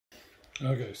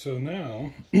Okay, so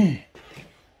now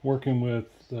working with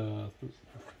the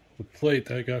plate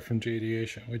that I got from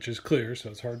JDEation, which is clear, so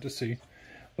it's hard to see.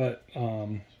 But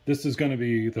this is going to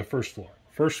be the first floor.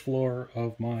 First floor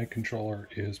of my controller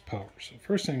is power. So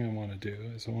first thing I want to do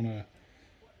is I want to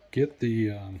get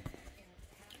the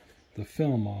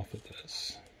film off of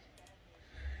this.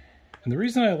 And the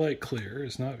reason I like clear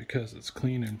is not because it's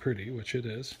clean and pretty, which it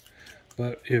is,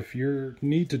 but if you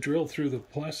need to drill through the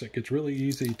plastic, it's really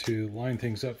easy to line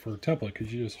things up for a template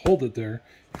because you just hold it there,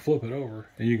 flip it over,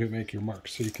 and you can make your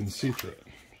marks so you can see through it.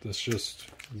 That's just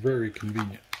very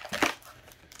convenient.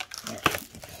 All right,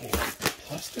 pull out the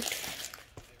plastic.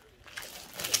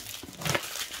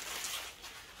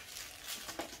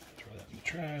 Throw that in the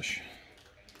trash.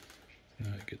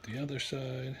 Now I get the other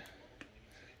side.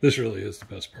 This really is the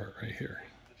best part right here.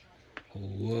 I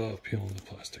love peeling the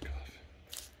plastic off.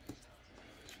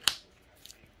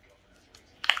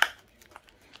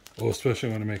 Oh, especially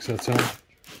when it makes that sound.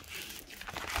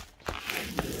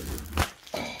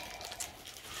 Oh.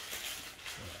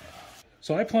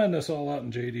 So I planned this all out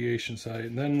in JDEation site,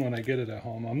 and then when I get it at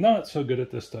home, I'm not so good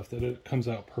at this stuff that it comes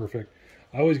out perfect.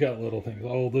 I always got little things.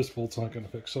 Oh, this bolt's not going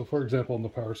to fix. So for example, in the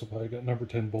power supply, I got number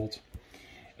 10 bolts,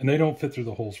 and they don't fit through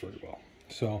the holes very well.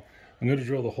 So I'm going to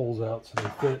drill the holes out so they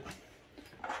fit.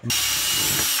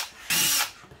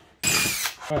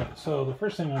 Alright, so the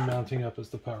first thing I'm mounting up is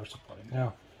the power supply.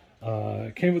 Now,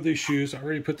 it came with these shoes. I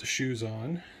already put the shoes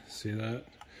on. See that?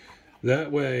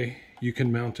 That way you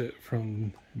can mount it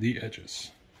from the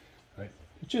edges, right?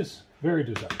 Which is very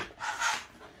desirable.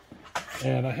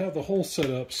 And I have the hole set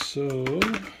up so,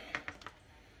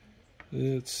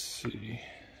 let's see.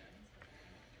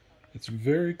 It's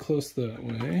very close that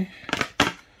way.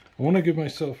 I want to give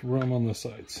myself room on the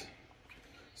sides.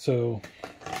 So,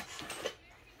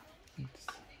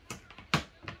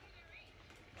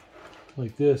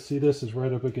 like this. See, this is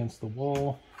right up against the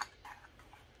wall.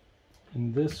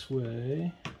 And this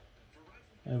way,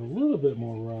 I have a little bit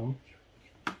more room.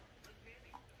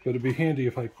 But it'd be handy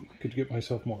if I could get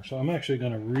myself more. So I'm actually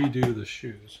going to redo the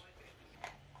shoes.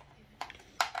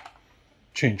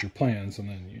 Change your plans, and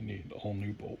then you need all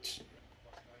new bolts.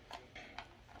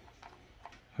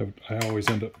 I always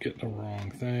end up getting the wrong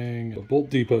thing. But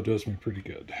BoltDepot does me pretty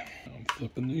good. I'm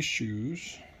flipping these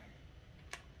shoes.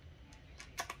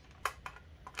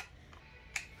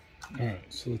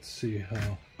 Alright, so let's see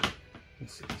how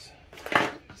this is.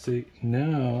 See,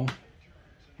 now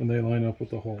when they line up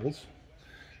with the holes,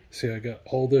 see, I got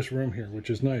all this room here, which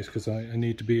is nice because I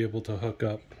need to be able to hook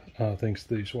up things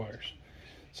to these wires.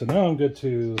 So now I'm good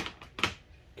to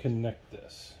connect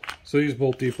this. So these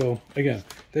BoltDepot, again,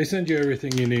 they send you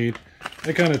everything you need.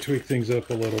 I kind of tweak things up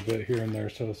a little bit here and there,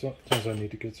 so sometimes I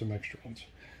need to get some extra ones.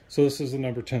 So this is the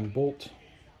number 10 bolt.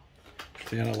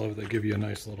 See, and I love it. They give you a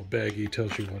nice little baggie,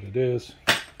 tells you what it is.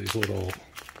 These little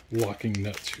locking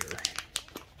nuts here.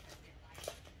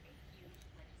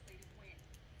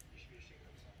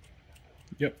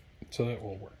 Yep, so that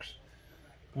all works.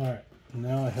 All right,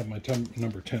 now I have my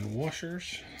number 10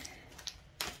 washers.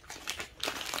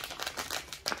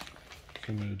 What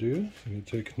I'm going to do, I'm going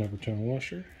to take number 10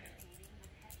 washer,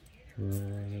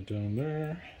 run it down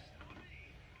there,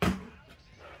 and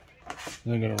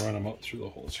I'm going to run them up through the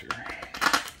holes here.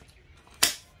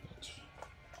 That's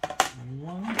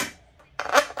one.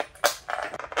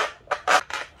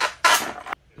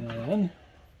 And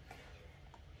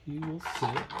he will sit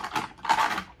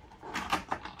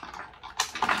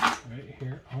right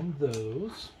here on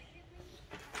those.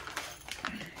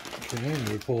 Okay, and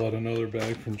we pull out another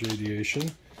bag from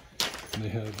JDEation, and they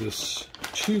have this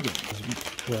tubing.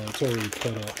 Well, it's already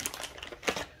cut up.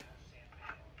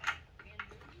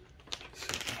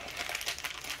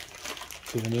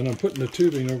 So then I'm putting the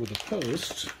tubing over the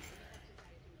post,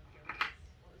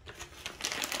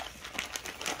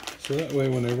 so that way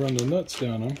when I run the nuts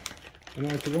down them, I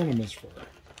don't have to run them as far.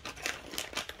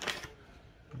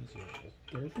 There's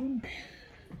a third one.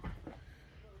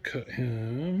 Cut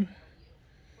him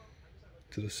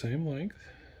to the same length.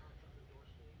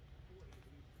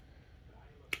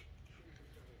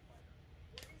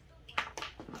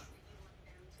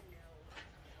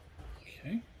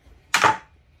 Okay.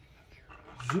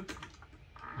 Zip.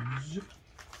 Zip.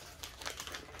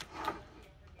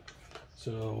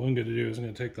 So what I'm going to do is I'm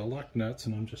going to take the lock nuts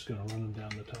and I'm just going to run them down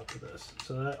the top of this.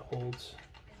 So that holds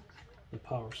the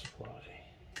power supply.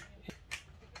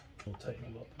 We'll tighten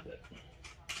them up a bit.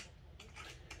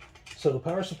 So the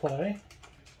power supply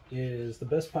is the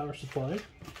best power supply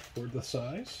for the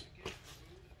size.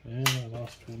 And I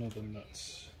lost one of the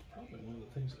nuts. Probably one of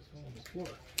the things that's on the floor.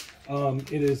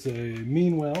 It is a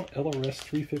Meanwell LRS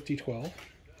 35012.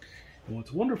 And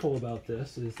what's wonderful about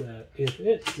this is that if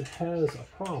it has a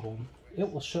problem, it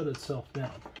will shut itself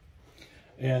down.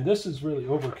 And this is really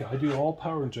overkill. I do all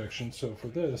power injection, so for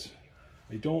this,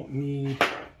 I don't need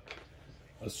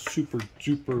a super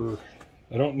duper,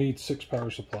 I don't need 6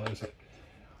 power supplies.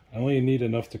 I only need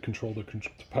enough to control to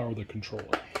power the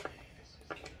controller.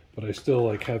 But I still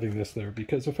like having this there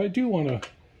because if I do want to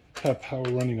have power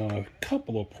running on a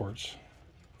couple of ports,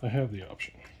 I have the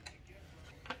option.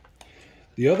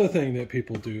 The other thing that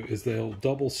people do is they'll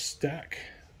double stack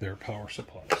their power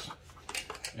supplies,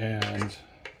 and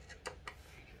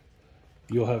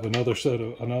you'll have another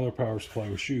power supply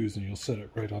with shoes, and you'll set it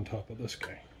right on top of this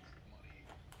guy.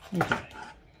 Okay,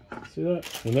 see that?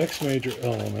 The next major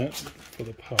element for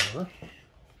the power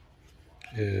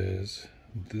is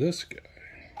this guy.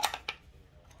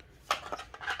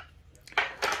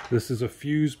 This is a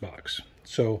fuse box.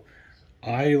 So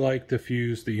I like to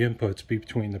fuse the inputs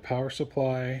between the power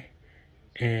supply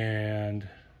and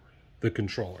the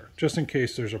controller. Just in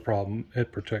case there's a problem,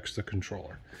 it protects the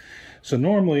controller. So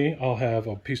normally I'll have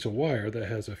a piece of wire that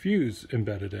has a fuse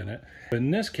embedded in it. But in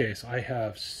this case, I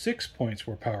have 6 points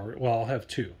for power. Well, I'll have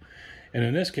 2. And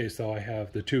in this case, though, I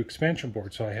have the 2 expansion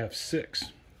boards, so I have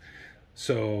 6.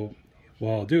 So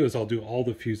what I'll do is I'll do all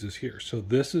the fuses here. So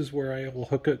this is where I will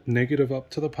hook it negative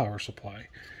up to the power supply.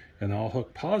 And I'll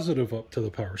hook positive up to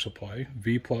the power supply,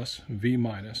 V plus, V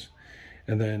minus.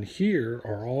 And then here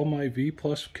are all my V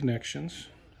plus connections,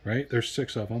 right? There's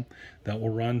 6 of them that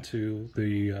will run to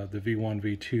the V1,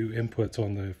 V2 inputs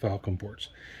on the Falcon boards.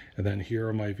 And then here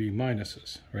are my V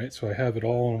minuses, right? So I have it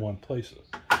all in one place.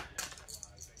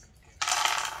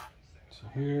 So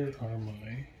here are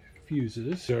my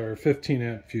fuses. There are 15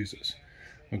 amp fuses,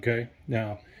 okay?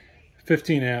 Now,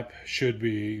 15 amp should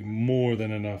be more than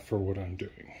enough for what I'm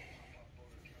doing.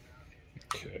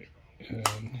 Okay,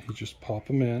 and you just pop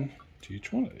them in to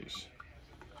each one of these.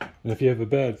 And if you have a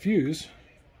bad fuse,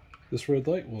 this red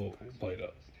light will light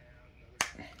up.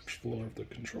 Floor of the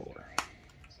controller.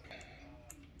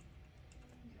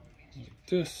 Like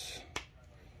this.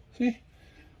 See?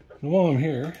 And while I'm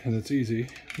here, and it's easy,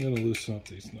 I'm going to loosen up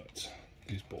these nuts,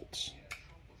 these bolts.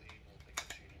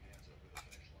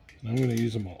 And I'm going to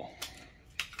use them all.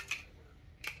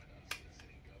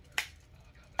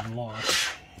 Unlock.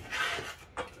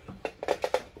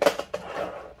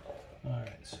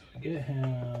 Alright, so get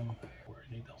him where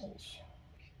I need the holes.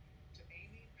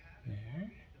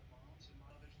 There.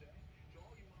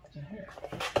 And here.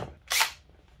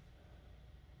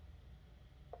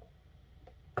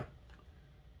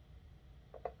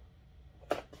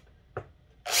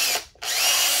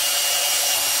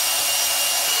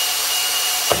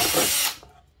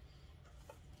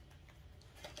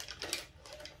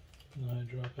 And I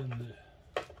drop in the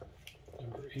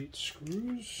number 8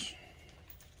 screws.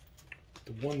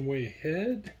 The one-way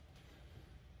head.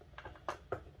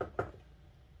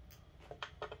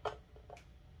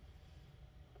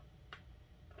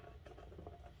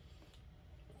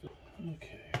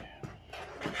 Okay.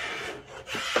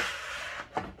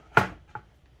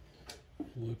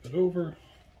 Loop it over.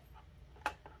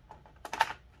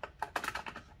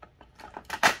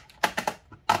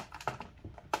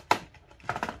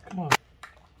 Come on.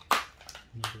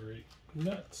 Number 8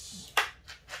 nuts.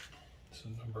 So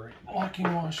number 8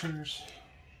 locking washers.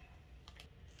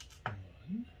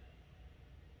 1,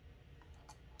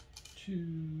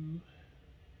 2,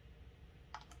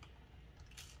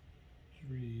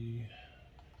 3,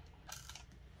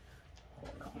 4.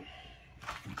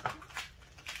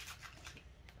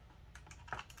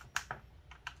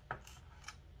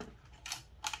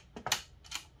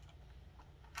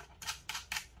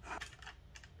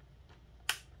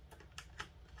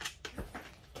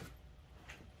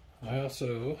 I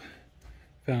also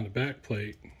found a back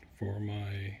plate for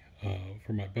my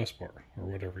bus bar, or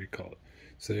whatever you call it.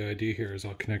 So the idea here is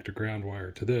I'll connect a ground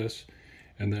wire to this,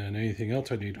 and then anything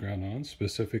else I need ground on,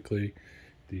 specifically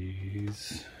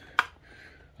these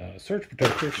surge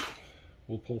protectors,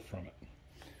 we'll pull from it.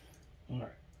 All right.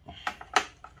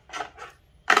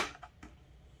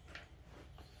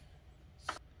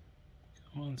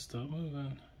 Come on, stop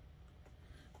moving.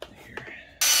 Here.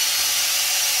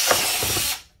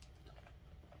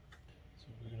 So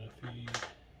we're gonna feed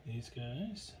these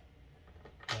guys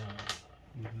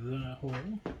that hole.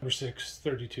 Number 6,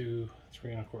 32,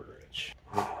 3 1/4 inch.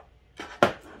 Flip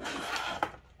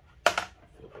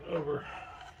it over.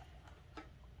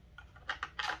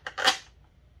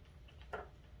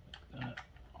 Like that.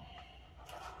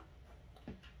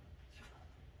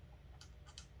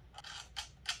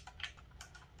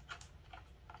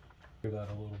 That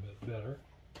a little bit better.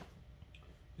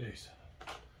 Yes.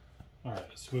 Alright,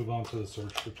 let's move on to the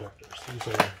surge protectors. These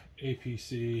are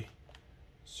APC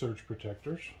surge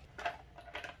protectors.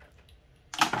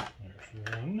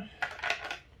 There's one.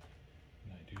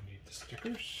 And I do need the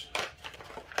stickers.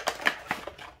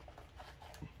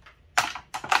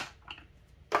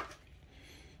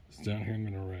 It's down here I'm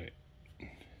going to write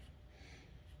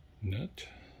net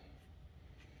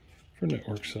for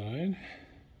network side.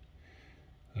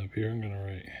 Up here I'm going to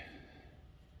write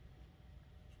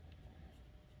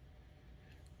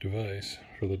device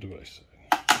for the device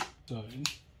side.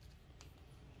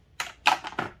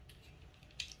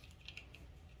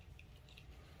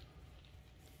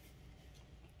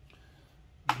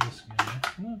 This guy,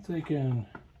 I'm not taking,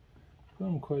 put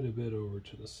him quite a bit over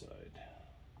to the side,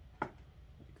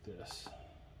 like this.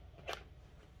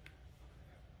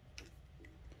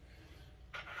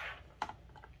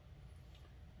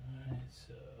 Alright,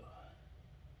 so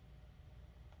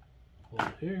pull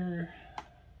here.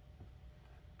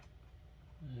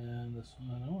 And this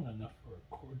one, I want enough for a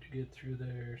cord to get through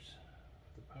there, so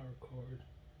the power cord,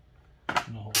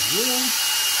 and the whole wheel.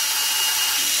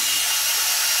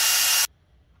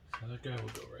 So that guy will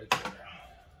go right there. What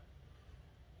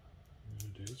we're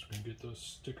going to do is we're going to get those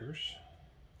stickers.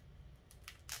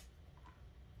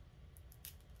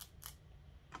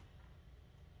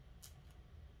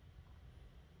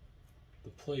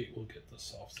 The plate will get the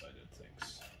soft-sided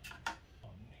things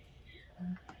on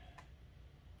here.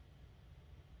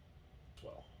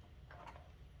 Well,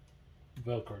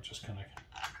 Velcro just kind of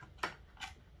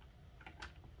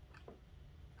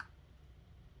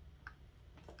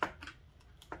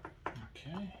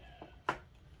okay.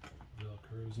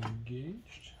 Velcro is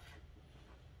engaged.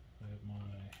 I have my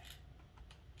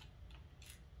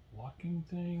locking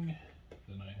thing.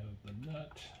 Then I have the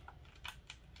nut.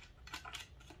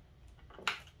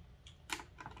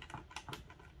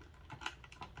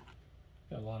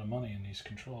 Got a lot of money in these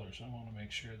controllers. I want to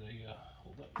make sure they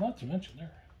hold up. Not to mention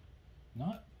they're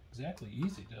not exactly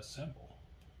easy to assemble.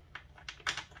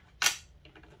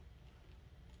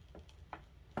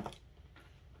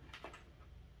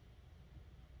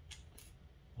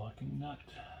 Locking nut.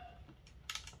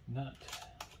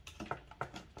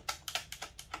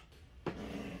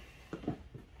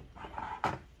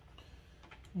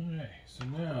 Okay, so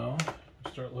now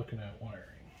we start looking at wiring.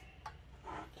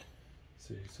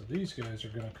 See, so these guys are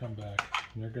going to come back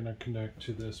and they're going to connect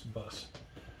to this bus,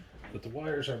 but the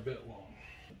wires are a bit long.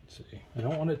 Let's see, I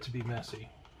don't want it to be messy,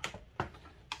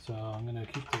 so I'm going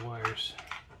to keep the wires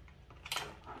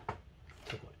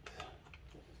to length.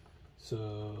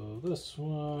 So this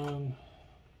one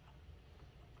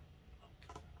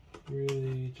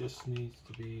really just needs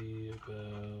to be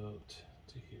about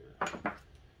to here. So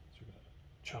we're going to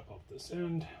chop off this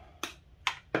end.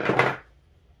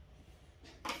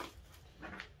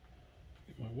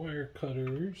 My wire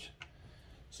cutters.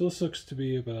 So this looks to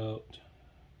be about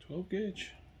 12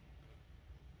 gauge.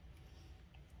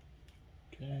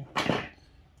 Okay,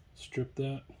 strip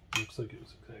that. Looks like it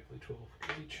was exactly 12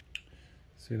 gauge.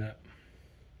 See that?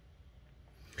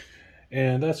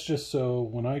 And that's just so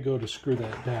when I go to screw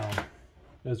that down,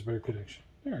 that's very connection.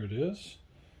 There it is.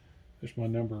 There's my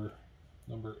number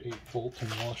 8 bolt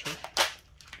and washer.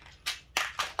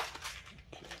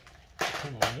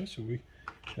 Okay, so we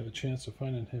have a chance of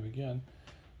finding him again.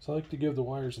 So I like to give the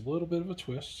wires a little bit of a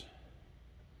twist.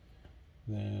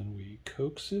 Then we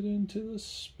coax it into the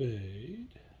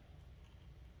spade.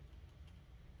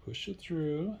 Push it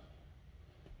through.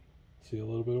 See a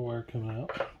little bit of wire coming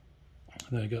out.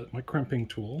 And then I got my crimping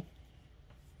tool.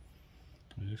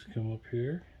 I just come up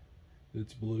here.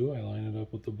 It's blue. I line it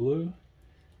up with the blue.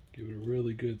 Give it a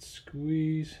really good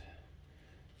squeeze.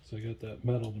 So I got that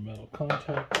metal to metal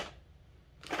contact.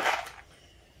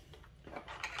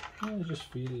 I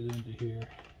just feed it into here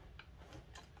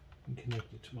and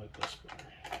connect it to my bus bar.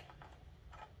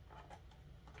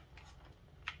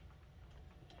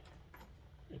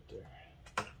 Right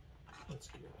there. That's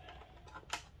good.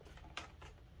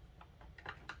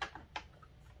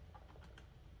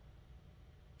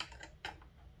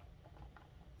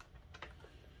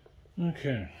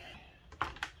 Okay.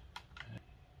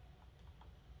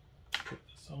 Put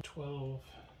this on 12.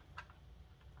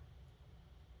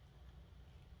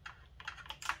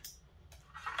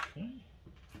 Okay.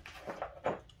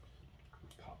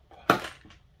 Pop. Okay.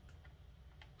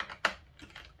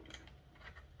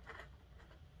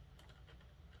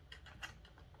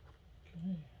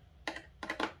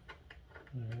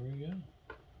 There we go.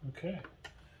 Okay.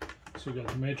 So we got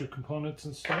the major components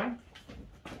installed.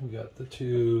 We got the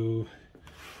two.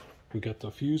 We got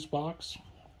the fuse box.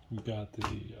 We got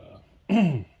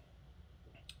the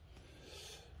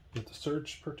with the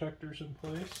surge protectors in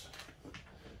place.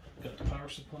 got the power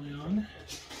supply on.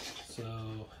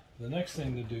 So the next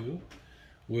thing to do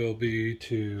will be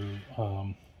to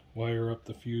wire up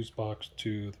the fuse box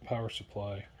to the power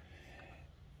supply,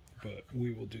 but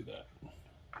we will do that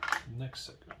next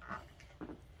second.